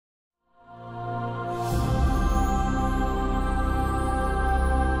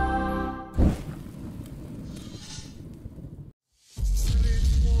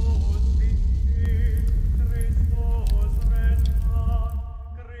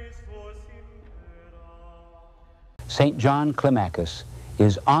St. John Climacus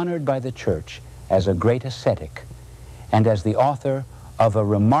is honored by the Church as a great ascetic and as the author of a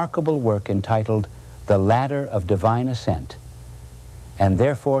remarkable work entitled The Ladder of Divine Ascent, and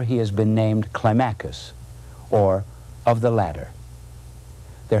therefore he has been named Climacus, or of the ladder.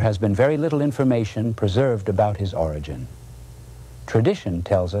 There has been very little information preserved about his origin. Tradition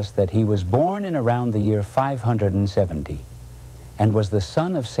tells us that he was born in around the year 570 and was the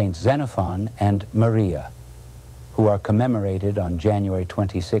son of Saint Xenophon and Maria, who are commemorated on January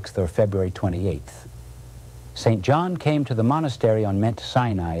 26th or February 28th. St. John came to the monastery on Mount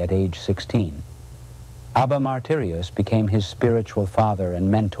Sinai at age 16. Abba Martyrius became his spiritual father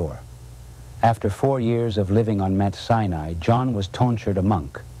and mentor. After 4 years of living on Mount Sinai, John was tonsured a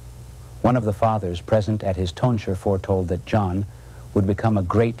monk. One of the fathers present at his tonsure foretold that John would become a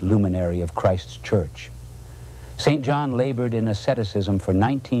great luminary of Christ's church. St. John labored in asceticism for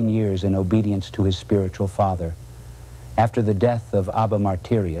 19 years in obedience to his spiritual father. After the death of Abba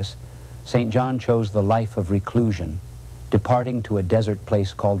Martyrius, St. John chose the life of reclusion, departing to a desert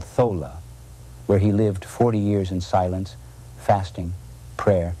place called Thola, where he lived 40 years in silence, fasting,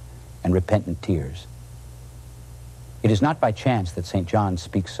 prayer, and repentant tears. It is not by chance that St. John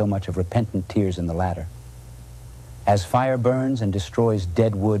speaks so much of repentant tears in the ladder. As fire burns and destroys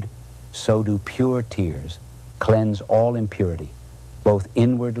dead wood, so do pure tears cleanse all impurity, both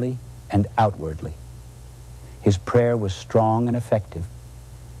inwardly and outwardly. His prayer was strong and effective.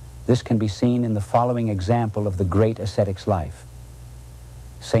 This can be seen in the following example of the great ascetic's life.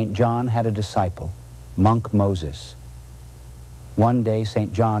 St. John had a disciple, monk Moses. One day,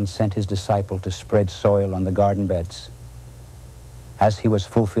 St. John sent his disciple to spread soil on the garden beds. As he was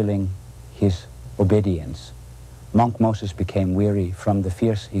fulfilling his obedience, monk Moses became weary from the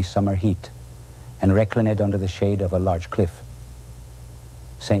fierce summer heat and reclined under the shade of a large cliff.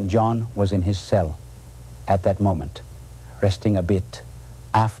 St. John was in his cell at that moment, resting a bit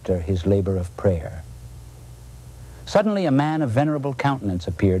after his labor of prayer. Suddenly a man of venerable countenance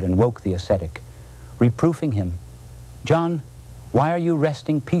appeared and woke the ascetic, reproofing him. "John, why are you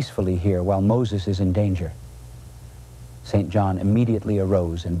resting peacefully here while Moses is in danger?" St. John immediately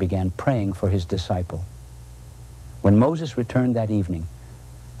arose and began praying for his disciple. When Moses returned that evening,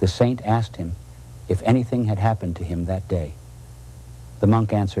 the saint asked him if anything had happened to him that day. The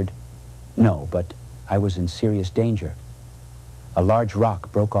monk answered, "No, but I was in serious danger. A large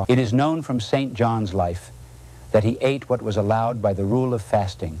rock broke off." It is known from St. John's life that he ate what was allowed by the rule of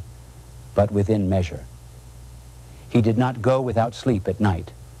fasting, but within measure. He did not go without sleep at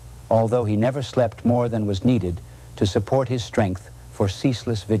night, although he never slept more than was needed to support his strength for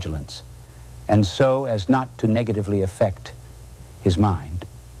ceaseless vigilance, and so as not to negatively affect his mind.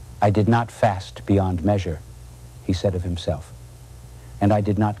 "I did not fast beyond measure," he said of himself, "and I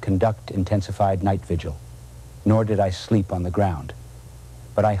did not conduct intensified night vigil, nor did I sleep on the ground,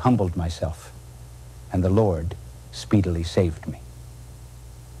 but I humbled myself, and the Lord speedily saved me."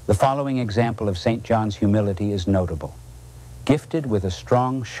 The following example of St. John's humility is notable. Gifted with a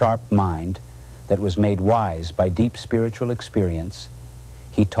strong, sharp mind that was made wise by deep spiritual experience,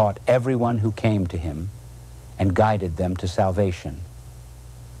 he taught everyone who came to him and guided them to salvation.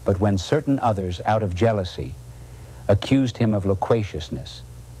 But when certain others, out of jealousy, accused him of loquaciousness,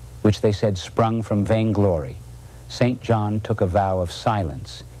 which they said sprung from vainglory, St. John took a vow of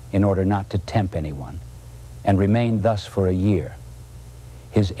silence in order not to tempt anyone, and remained thus for a year.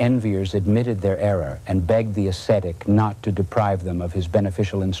 His enviers admitted their error and begged the ascetic not to deprive them of his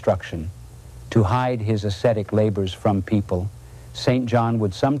beneficial instruction. To hide his ascetic labors from people, St. John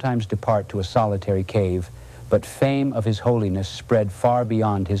would sometimes depart to a solitary cave, but fame of his holiness spread far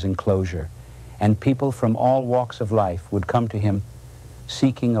beyond his enclosure, and people from all walks of life would come to him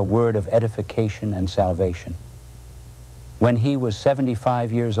seeking a word of edification and salvation. When he was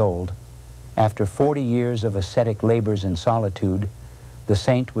 75 years old, after 40 years of ascetic labors in solitude, the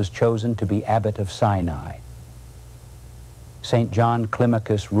saint was chosen to be abbot of Sinai. St. John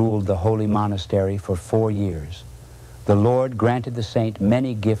Climacus ruled the holy monastery for 4 years. The Lord granted the saint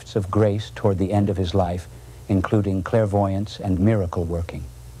many gifts of grace toward the end of his life, including clairvoyance and miracle working.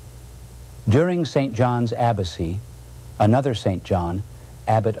 During St. John's abbacy, another St. John,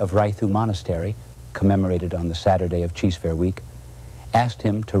 abbot of Raithu Monastery, commemorated on the Saturday of Cheese Fair week, asked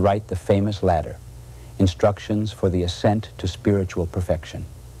him to write the famous ladder, Instructions for the Ascent to Spiritual Perfection.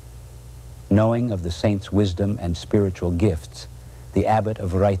 Knowing of the saint's wisdom and spiritual gifts, the abbot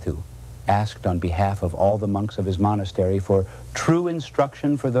of Raithu asked on behalf of all the monks of his monastery for true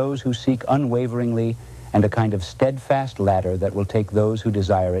instruction for those who seek unwaveringly and a kind of steadfast ladder that will take those who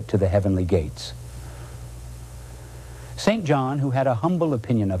desire it to the heavenly gates. St. John, who had a humble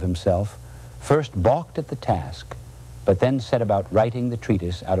opinion of himself, first balked at the task, but then set about writing the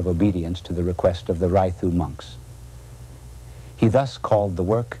treatise out of obedience to the request of the Raithu monks. He thus called the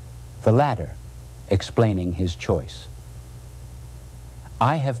work The Ladder, explaining his choice.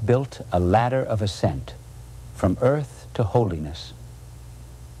 I have built a ladder of ascent from earth to holiness.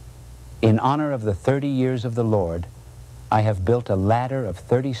 In honor of the 30 years of the Lord, I have built a ladder of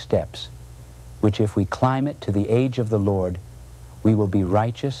 30 steps, which if we climb it to the age of the Lord, we will be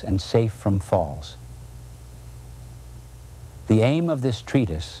righteous and safe from falls. The aim of this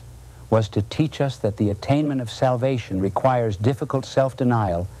treatise was to teach us that the attainment of salvation requires difficult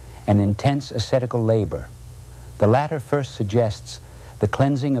self-denial and intense ascetical labor. The latter first suggests the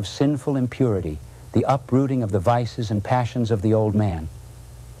cleansing of sinful impurity, the uprooting of the vices and passions of the old man.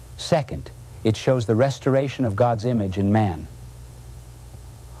 Second, it shows the restoration of God's image in man.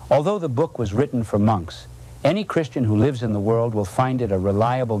 Although the book was written for monks, any Christian who lives in the world will find it a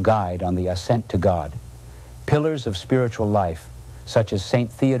reliable guide on the ascent to God. Pillars of spiritual life, such as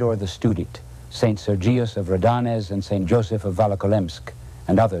St. Theodore the Studite, St. Sergius of Radanes, and St. Joseph of Valakolemsk,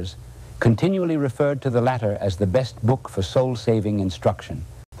 and others, continually referred to the latter as the best book for soul-saving instruction.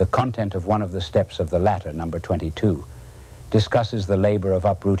 The content of one of the steps of the latter, number 22, discusses the labor of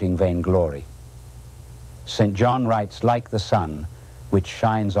uprooting vainglory. St. John writes, like the sun, which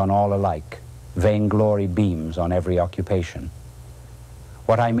shines on all alike, vainglory beams on every occupation.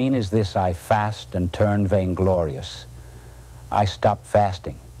 What I mean is this: I fast and turn vainglorious. I stop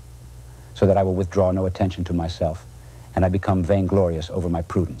fasting so that I will withdraw no attention to myself, and I become vainglorious over my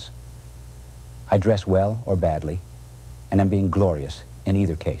prudence. I dress well or badly, and am being glorious in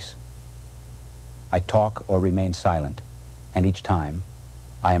either case. I talk or remain silent, and each time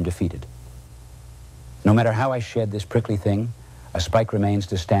I am defeated. No matter how I shed this prickly thing, a spike remains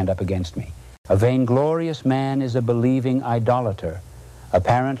to stand up against me. A vainglorious man is a believing idolater.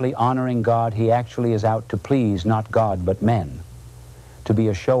 Apparently honoring God, he actually is out to please not God but men. To be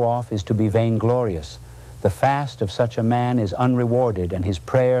a show-off is to be vainglorious. The fast of such a man is unrewarded and his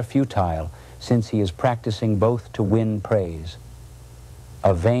prayer futile, since he is practicing both to win praise.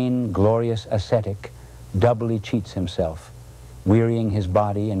 A vain, glorious ascetic doubly cheats himself, wearying his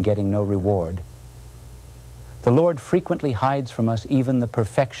body and getting no reward. The Lord frequently hides from us even the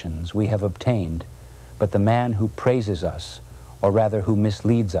perfections we have obtained, but the man who praises us, or rather who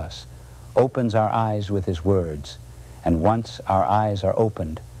misleads us, opens our eyes with his words, and once our eyes are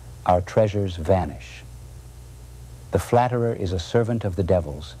opened, our treasures vanish. The flatterer is a servant of the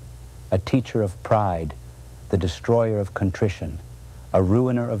devils, a teacher of pride, the destroyer of contrition, a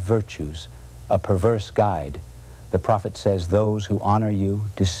ruiner of virtues, a perverse guide. The prophet says, those who honor you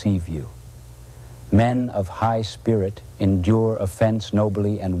deceive you. Men of high spirit endure offense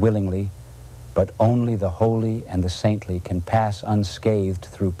nobly and willingly, but only the holy and the saintly can pass unscathed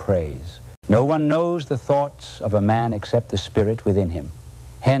through praise. No one knows the thoughts of a man except the spirit within him.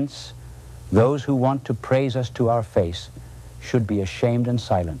 Hence, those who want to praise us to our face should be ashamed and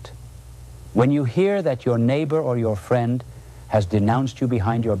silent. When you hear that your neighbor or your friend has denounced you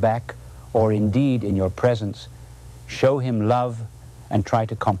behind your back, or indeed in your presence, show him love and try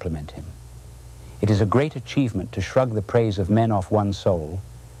to compliment him. It is a great achievement to shrug the praise of men off one's soul.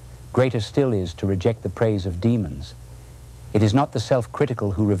 Greater still is to reject the praise of demons. It is not the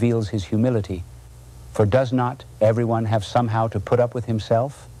self-critical who reveals his humility, for does not everyone have somehow to put up with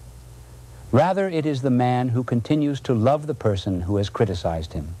himself? Rather, it is the man who continues to love the person who has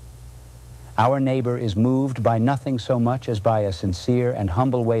criticized him. Our neighbor is moved by nothing so much as by a sincere and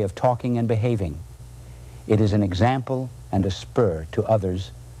humble way of talking and behaving. It is an example and a spur to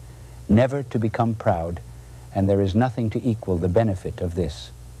others never to become proud, and there is nothing to equal the benefit of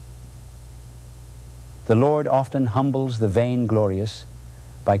this. The Lord often humbles the vainglorious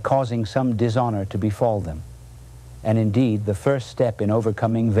by causing some dishonor to befall them. And indeed, the first step in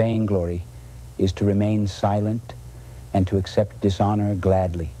overcoming vainglory is to remain silent and to accept dishonor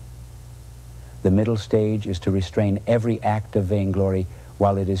gladly. The middle stage is to restrain every act of vainglory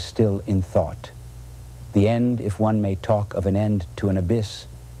while it is still in thought. The end, if one may talk of an end to an abyss,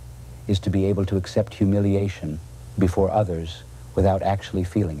 is to be able to accept humiliation before others without actually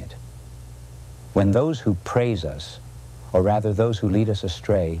feeling it. When those who praise us, or rather those who lead us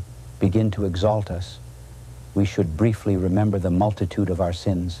astray, begin to exalt us, we should briefly remember the multitude of our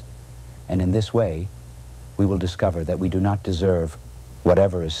sins, and in this way we will discover that we do not deserve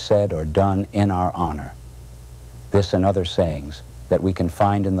whatever is said or done in our honor. This and other sayings that we can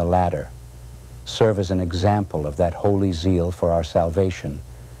find in the ladder serve as an example of that holy zeal for our salvation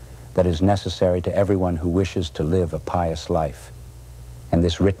that is necessary to everyone who wishes to live a pious life. And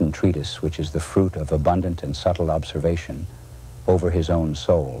this written treatise, which is the fruit of abundant and subtle observation over his own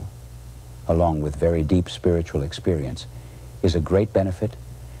soul, along with very deep spiritual experience, is a great benefit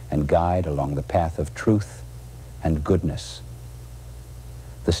and guide along the path of truth and goodness.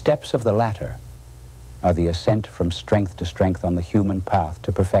 The steps of the latter are the ascent from strength to strength on the human path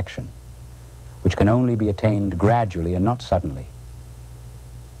to perfection, which can only be attained gradually and not suddenly.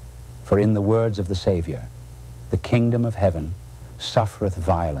 For in the words of the Savior, the kingdom of heaven suffereth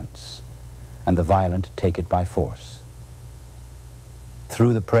violence, and the violent take it by force.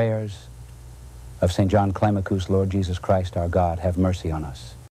 Through the prayers of St. John Climacus, Lord Jesus Christ, our God, have mercy on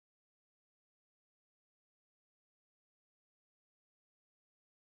us.